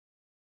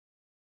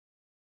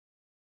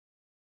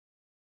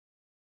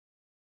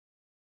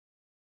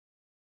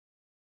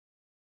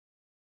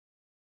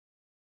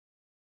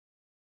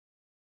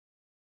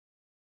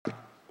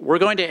We're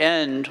going to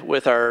end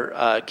with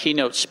our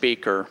keynote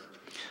speaker,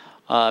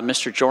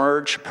 Mr.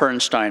 George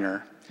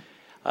Pernsteiner.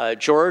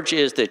 George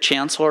is the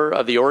Chancellor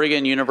of the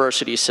Oregon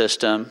University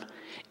System.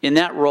 In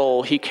that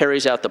role, he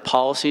carries out the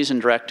policies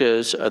and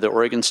directives of the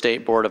Oregon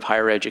State Board of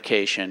Higher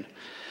Education.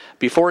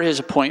 Before his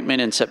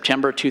appointment in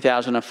September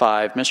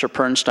 2005, Mr.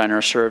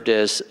 Pernsteiner served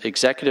as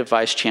Executive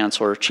Vice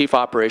Chancellor, Chief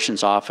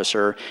Operations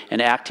Officer,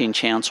 and Acting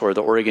Chancellor of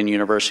the Oregon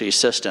University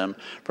System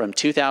from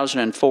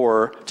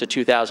 2004 to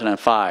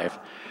 2005.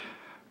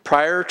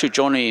 Prior to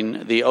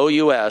joining the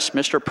OUS,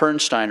 Mr.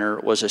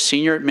 Pernsteiner was a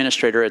Senior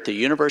Administrator at the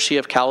University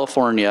of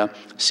California,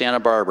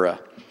 Santa Barbara,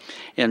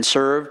 and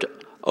served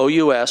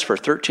OUS for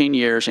 13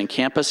 years in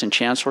campus and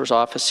Chancellor's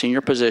Office senior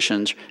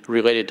positions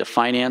related to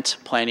finance,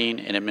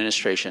 planning, and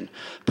administration.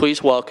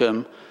 Please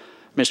welcome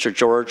Mr.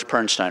 George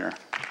Pernsteiner.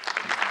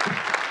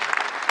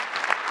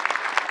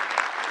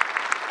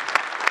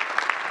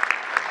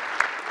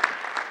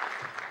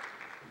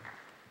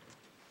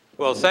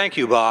 Well, thank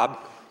you, Bob.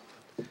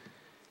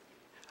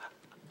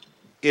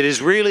 It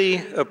is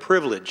really a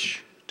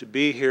privilege to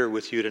be here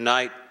with you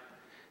tonight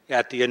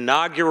at the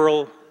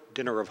inaugural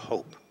Dinner of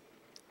Hope.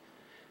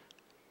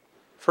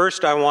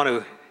 First, I want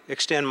to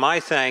extend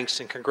my thanks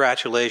and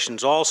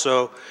congratulations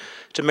also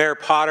to Mayor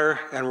Potter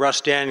and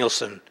Russ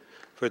Danielson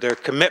for their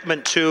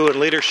commitment to and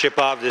leadership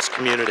of this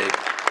community.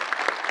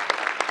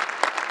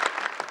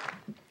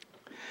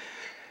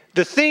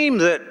 The theme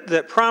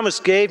that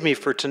Promise gave me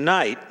for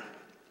tonight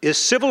is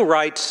civil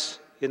rights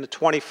in the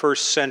 21st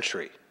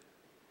century.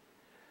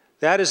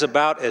 That is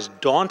about as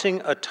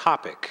daunting a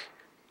topic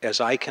as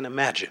I can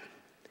imagine.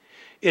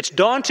 It's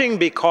daunting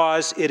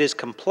because it is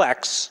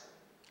complex,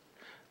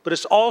 but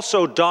it's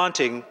also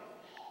daunting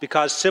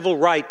because civil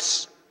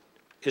rights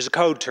is a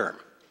code term.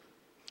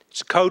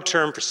 It's a code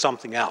term for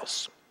something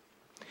else.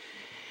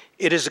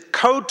 It is a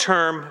code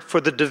term for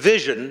the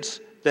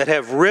divisions that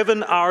have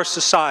riven our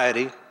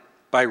society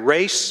by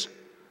race,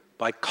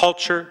 by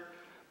culture,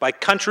 by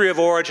country of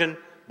origin,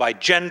 by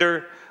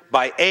gender,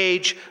 by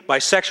age, by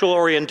sexual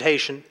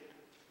orientation,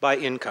 by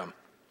income.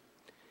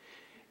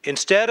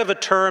 Instead of a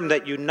term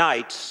that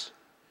unites,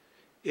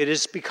 it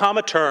has become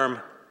a term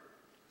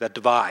that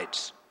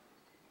divides.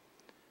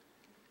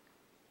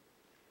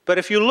 But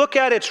if you look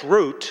at its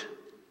root,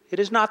 it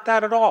is not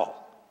that at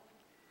all.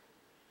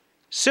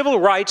 Civil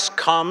rights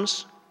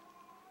comes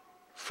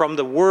from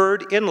the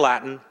word in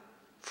Latin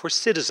for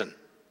citizen,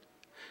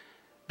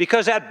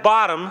 because at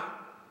bottom,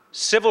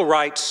 civil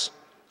rights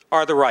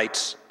are the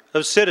rights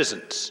of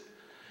citizens.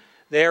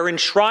 They are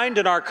enshrined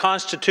in our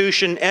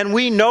Constitution, and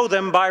we know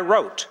them by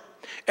rote.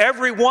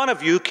 Every one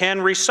of you can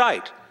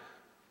recite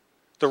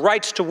the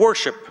rights to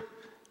worship,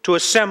 to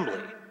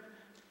assembly,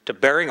 to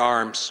bearing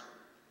arms,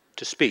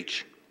 to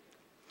speech.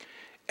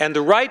 And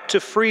the right to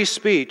free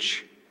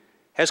speech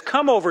has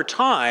come over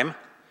time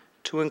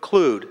to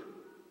include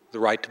the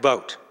right to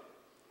vote.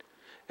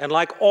 And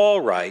like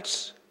all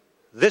rights,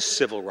 this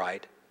civil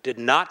right did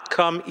not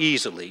come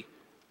easily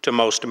to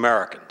most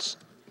Americans.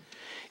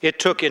 It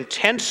took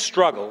intense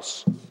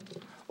struggles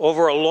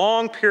over a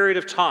long period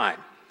of time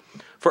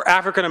for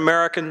African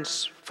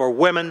Americans, for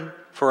women,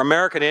 for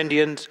American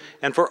Indians,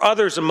 and for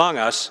others among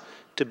us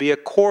to be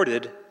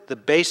accorded the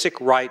basic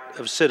right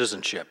of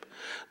citizenship,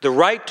 the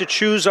right to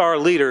choose our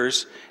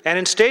leaders, and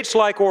in states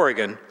like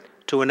Oregon,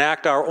 to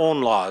enact our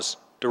own laws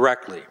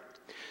directly.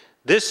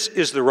 This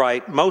is the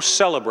right most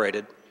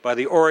celebrated by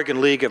the Oregon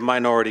League of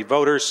Minority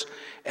Voters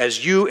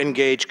as you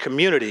engage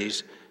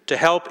communities to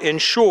help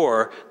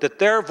ensure that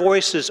their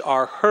voices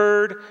are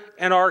heard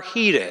and are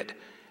heeded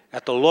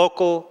at the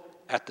local,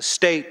 at the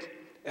state,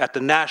 at the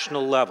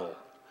national level.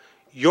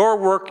 Your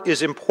work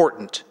is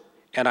important,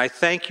 and I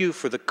thank you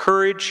for the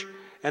courage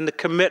and the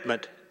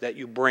commitment that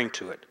you bring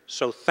to it.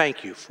 So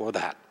thank you for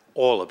that,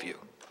 all of you.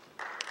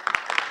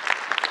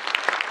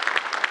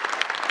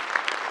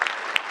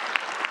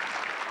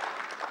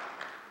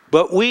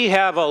 But we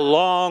have a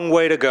long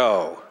way to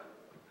go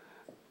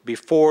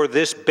before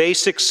this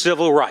basic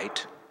civil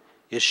right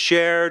is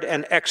shared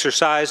and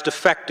exercised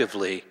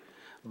effectively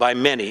by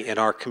many in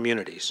our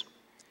communities.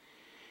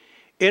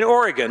 In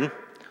Oregon,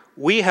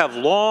 we have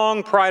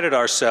long prided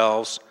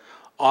ourselves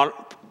on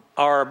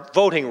our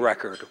voting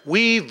record.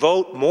 We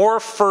vote more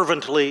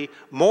fervently,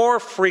 more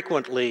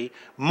frequently,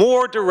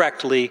 more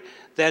directly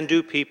than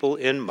do people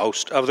in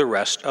most of the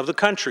rest of the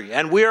country,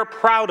 and we are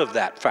proud of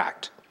that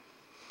fact.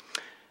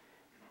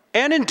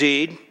 And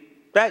indeed,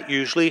 that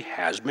usually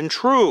has been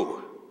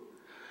true.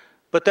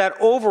 But that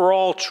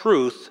overall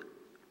truth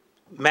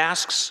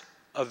masks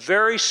a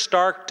very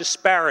stark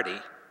disparity,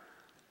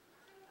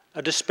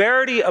 a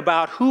disparity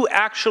about who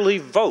actually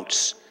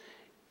votes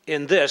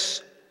in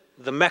this,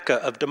 the Mecca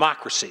of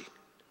democracy.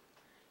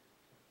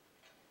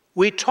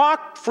 We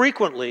talk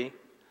frequently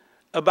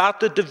about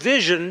the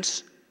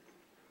divisions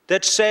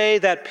that say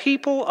that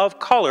people of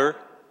color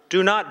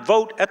do not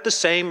vote at the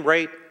same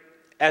rate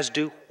as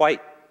do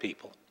white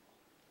people.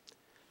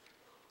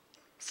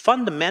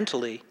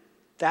 Fundamentally,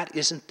 that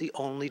isn't the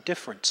only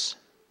difference.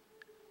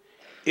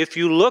 if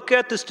you look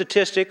at the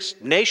statistics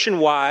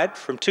nationwide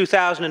from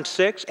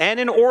 2006 and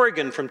in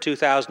Oregon from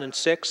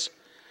 2006,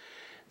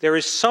 there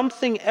is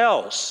something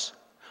else,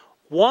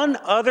 one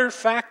other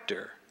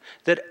factor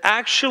that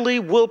actually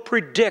will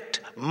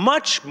predict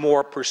much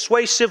more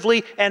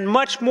persuasively and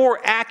much more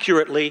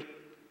accurately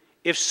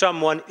if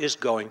someone is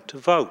going to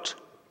vote.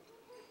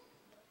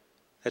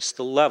 That's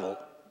the level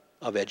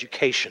of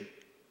education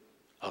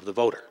of the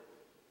voter.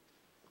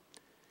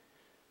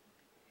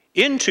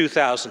 In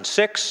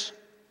 2006,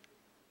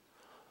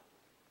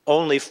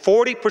 only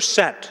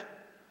 40%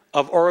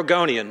 of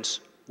Oregonians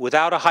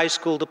without a high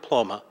school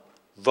diploma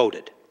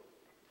voted.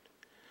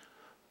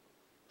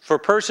 For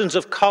persons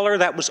of color,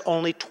 that was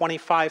only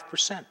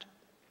 25%.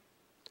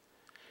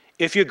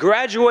 If you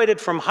graduated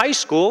from high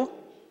school,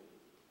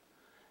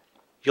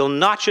 you'll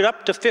notch it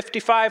up to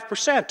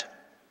 55%.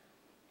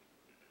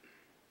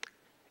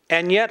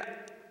 And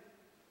yet,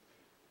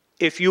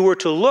 if you were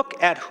to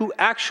look at who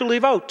actually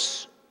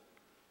votes,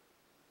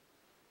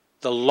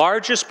 the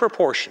largest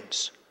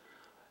proportions,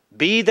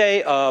 be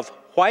they of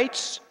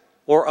whites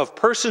or of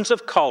persons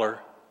of color,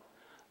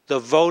 the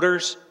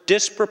voters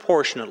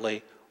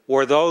disproportionately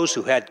were those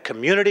who had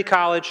community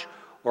college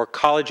or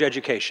college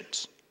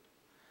educations.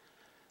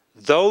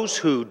 Those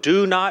who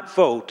do not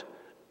vote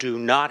do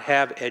not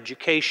have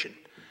education.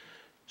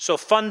 So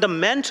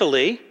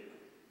fundamentally,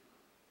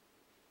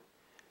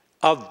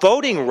 a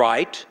voting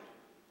right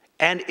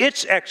and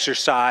its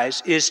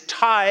exercise is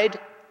tied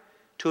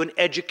to an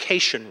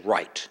education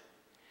right.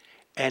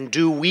 And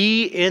do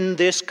we in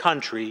this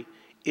country,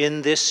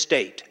 in this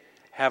state,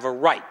 have a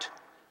right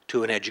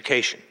to an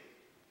education?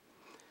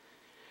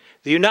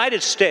 The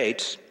United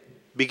States,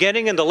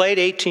 beginning in the late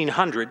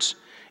 1800s,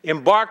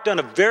 embarked on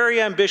a very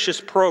ambitious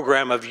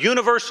program of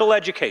universal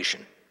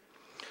education,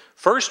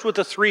 first with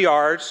the 3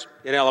 R's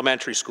in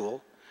elementary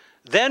school,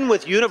 then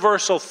with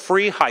universal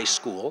free high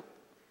school,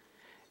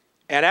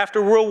 and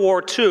after World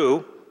War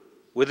II,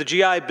 with the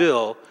GI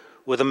Bill,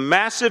 with a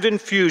massive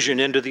infusion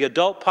into the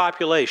adult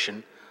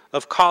population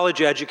of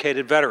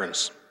college-educated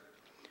veterans.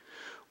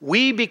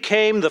 We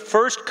became the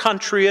first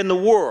country in the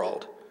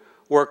world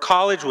where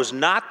college was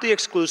not the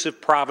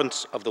exclusive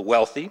province of the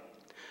wealthy,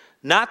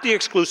 not the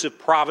exclusive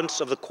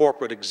province of the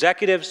corporate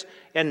executives,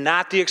 and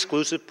not the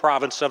exclusive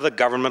province of the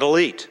government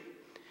elite.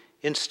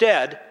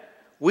 Instead,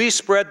 we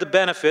spread the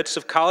benefits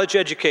of college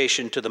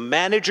education to the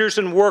managers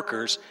and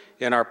workers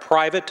in our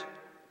private,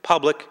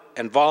 public,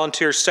 and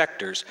volunteer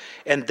sectors,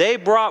 and they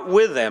brought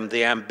with them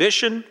the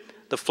ambition,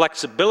 the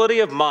flexibility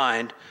of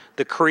mind,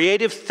 the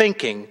creative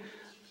thinking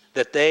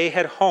that they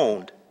had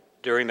honed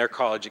during their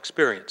college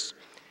experience.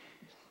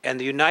 And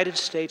the United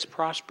States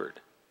prospered,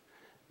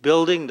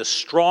 building the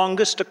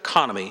strongest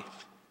economy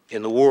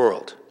in the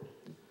world.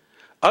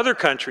 Other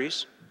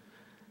countries,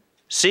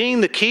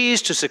 seeing the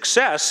keys to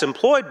success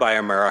employed by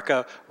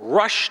America,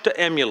 rushed to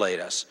emulate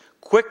us,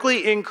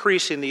 quickly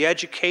increasing the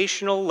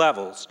educational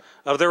levels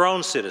of their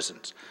own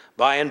citizens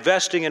by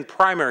investing in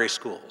primary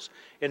schools,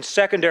 in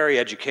secondary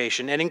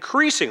education, and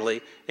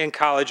increasingly in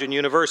college and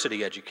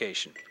university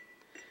education.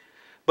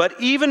 But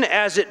even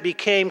as it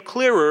became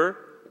clearer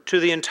to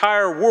the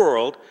entire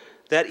world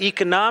that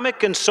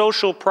economic and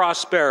social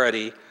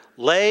prosperity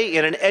lay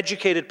in an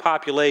educated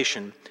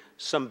population,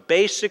 some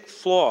basic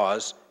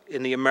flaws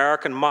in the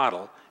American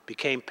model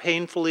became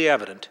painfully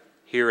evident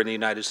here in the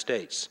United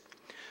States.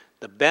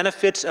 The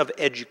benefits of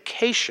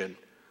education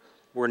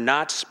were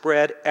not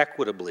spread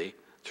equitably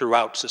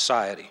throughout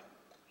society.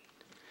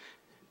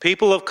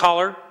 People of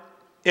color,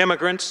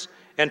 immigrants,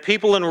 and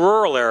people in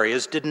rural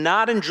areas did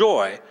not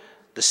enjoy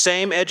the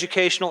same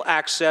educational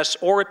access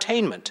or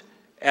attainment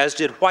as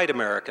did white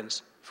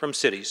Americans from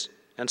cities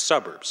and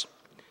suburbs.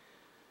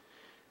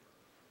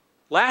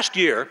 Last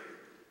year,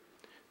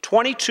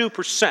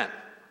 22%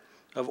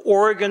 of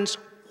Oregon's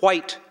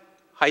white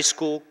high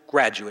school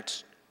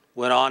graduates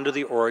went on to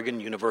the Oregon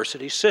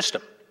University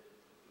system.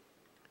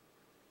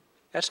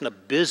 That's an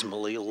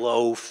abysmally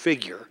low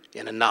figure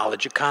in a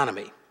knowledge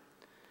economy.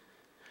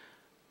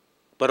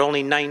 But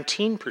only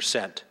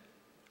 19%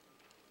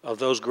 of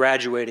those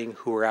graduating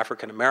who were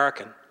African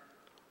American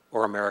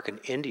or American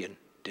Indian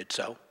did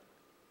so,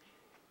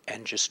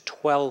 and just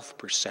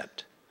 12%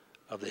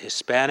 of the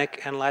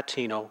Hispanic and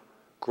Latino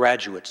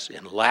graduates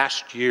in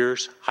last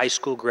year's high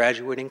school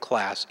graduating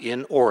class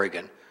in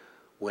Oregon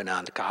went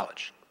on to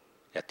college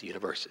at the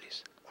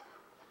universities.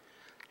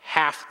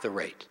 Half the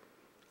rate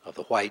of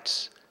the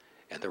whites,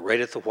 and the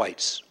rate of the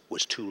whites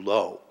was too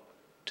low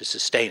to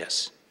sustain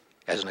us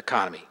as an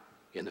economy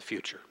in the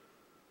future.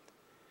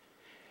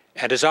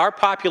 And as our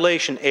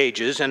population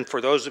ages, and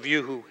for those of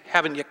you who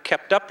haven't yet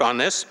kept up on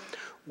this,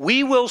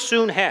 we will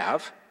soon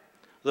have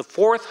the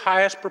 4th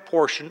highest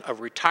proportion of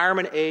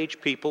retirement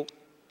age people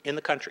in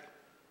the country.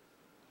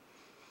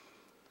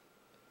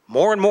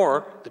 More and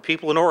more, the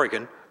people in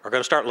Oregon are going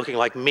to start looking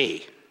like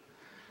me.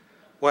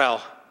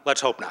 Well,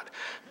 let's hope not.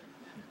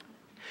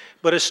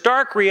 But a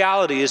stark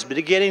reality is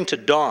beginning to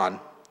dawn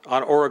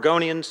on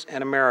Oregonians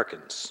and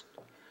Americans.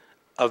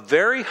 A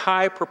very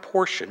high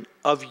proportion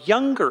of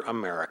younger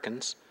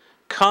Americans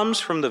comes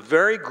from the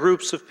very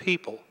groups of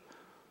people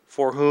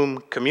for whom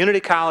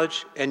community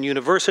college and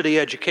university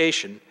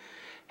education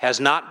has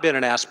not been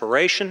an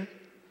aspiration,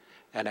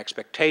 an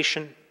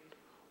expectation,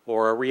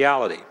 or a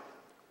reality.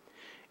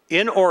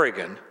 In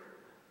Oregon,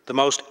 the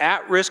most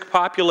at-risk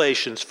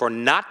populations for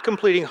not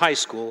completing high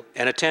school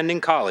and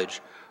attending college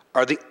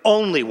are the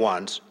only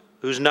ones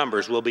whose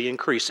numbers will be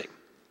increasing.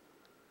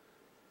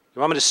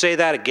 You want me to say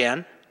that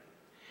again?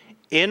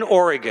 In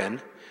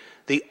Oregon,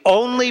 the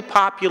only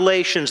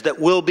populations that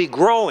will be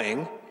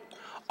growing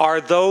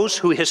are those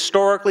who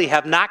historically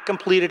have not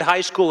completed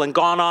high school and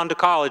gone on to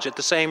college at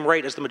the same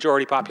rate as the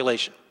majority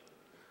population.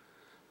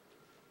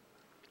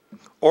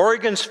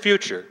 Oregon's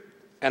future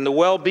and the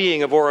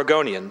well-being of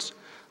Oregonians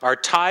are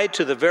tied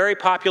to the very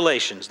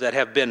populations that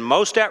have been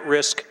most at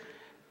risk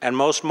and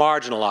most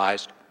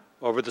marginalized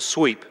over the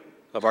sweep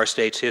of our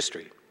state's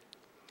history.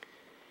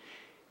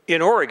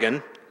 In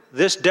Oregon,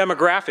 this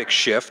demographic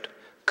shift,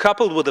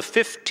 coupled with a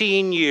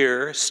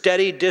 15-year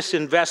steady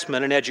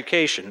disinvestment in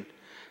education,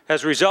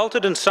 has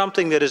resulted in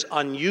something that is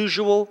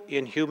unusual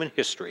in human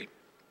history.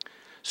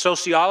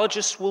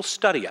 Sociologists will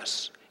study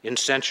us in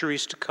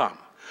centuries to come,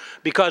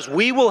 because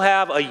we will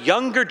have a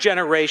younger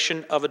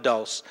generation of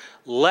adults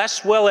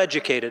less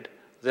well-educated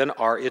than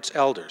are its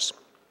elders.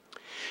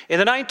 In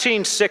the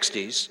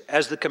 1960s,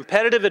 as the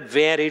competitive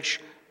advantage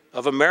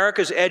of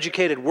America's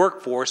educated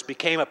workforce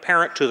became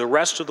apparent to the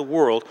rest of the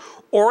world,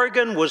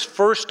 Oregon was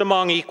first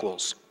among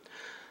equals.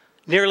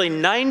 Nearly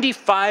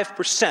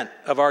 95%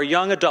 of our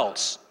young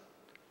adults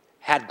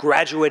had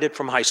graduated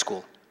from high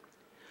school.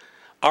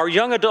 Our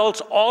young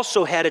adults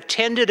also had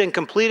attended and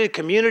completed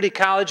community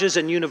colleges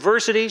and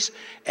universities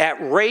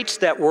at rates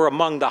that were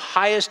among the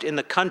highest in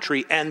the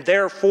country and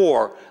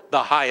therefore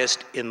the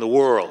highest in the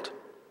world.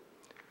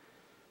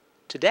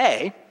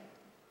 Today,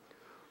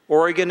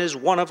 Oregon is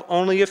one of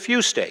only a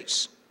few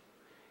states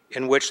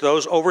in which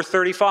those over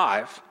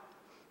 35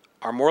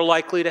 are more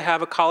likely to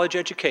have a college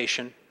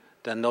education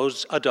than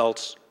those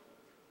adults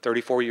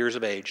 34 years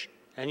of age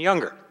and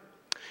younger.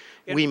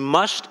 We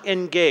must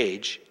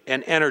engage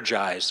and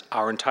energize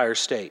our entire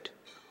state,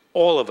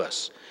 all of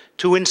us,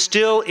 to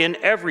instill in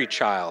every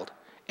child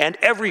and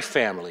every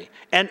family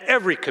and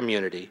every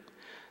community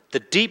the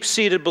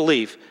deep-seated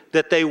belief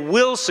that they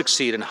will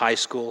succeed in high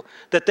school,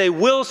 that they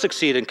will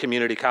succeed in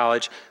community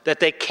college, that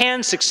they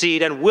can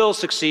succeed and will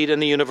succeed in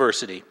the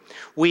university.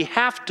 We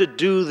have to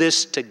do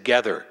this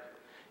together.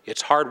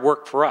 It's hard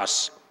work for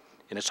us,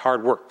 and it's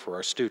hard work for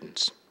our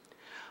students.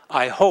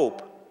 I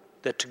hope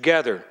that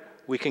together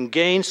we can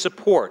gain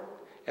support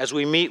as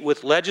we meet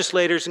with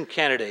legislators and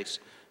candidates,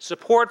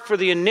 support for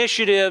the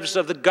initiatives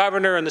of the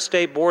governor and the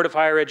State Board of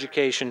Higher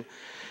Education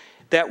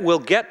that will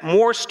get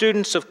more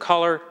students of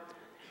color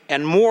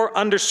and more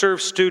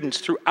underserved students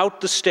throughout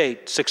the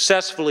state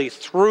successfully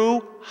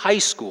through high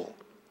school,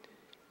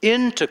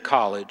 into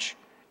college,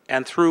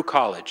 and through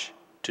college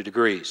to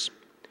degrees.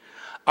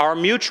 Our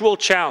mutual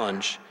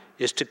challenge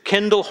is to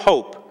kindle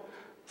hope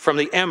from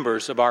the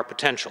embers of our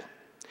potential,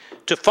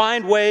 to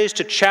find ways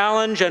to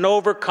challenge and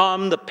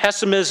overcome the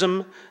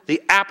pessimism,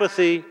 the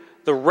apathy,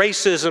 the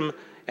racism,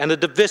 and the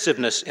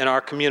divisiveness in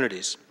our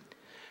communities.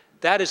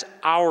 That is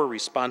our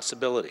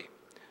responsibility,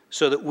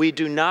 so that we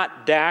do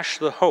not dash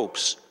the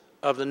hopes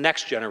of the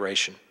next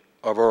generation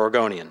of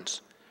Oregonians.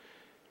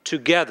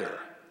 Together,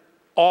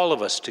 all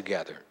of us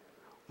together,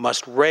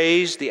 must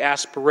raise the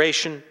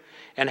aspiration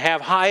and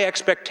have high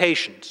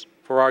expectations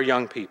for our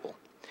young people.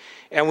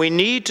 And we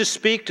need to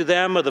speak to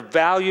them of the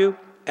value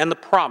and the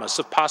promise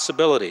of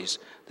possibilities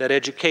that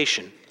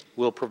education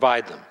will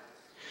provide them.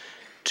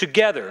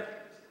 Together,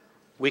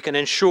 we can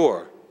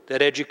ensure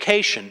that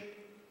education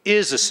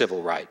is a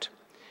civil right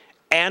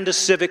and a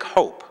civic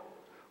hope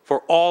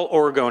for all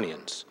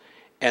Oregonians,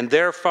 and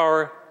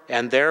therefore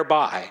and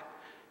thereby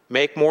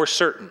make more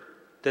certain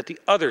that the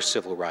other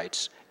civil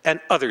rights and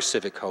other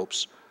civic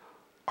hopes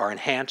are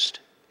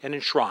enhanced and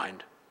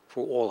enshrined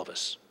for all of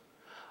us.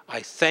 I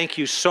thank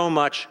you so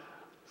much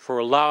for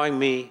allowing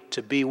me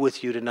to be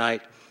with you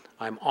tonight.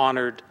 I'm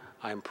honored,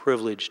 I'm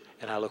privileged,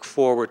 and I look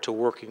forward to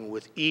working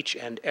with each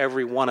and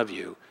every one of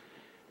you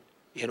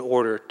in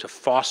order to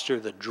foster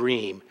the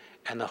dream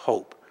and the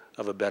hope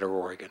of a better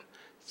Oregon.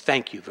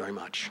 Thank you very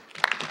much.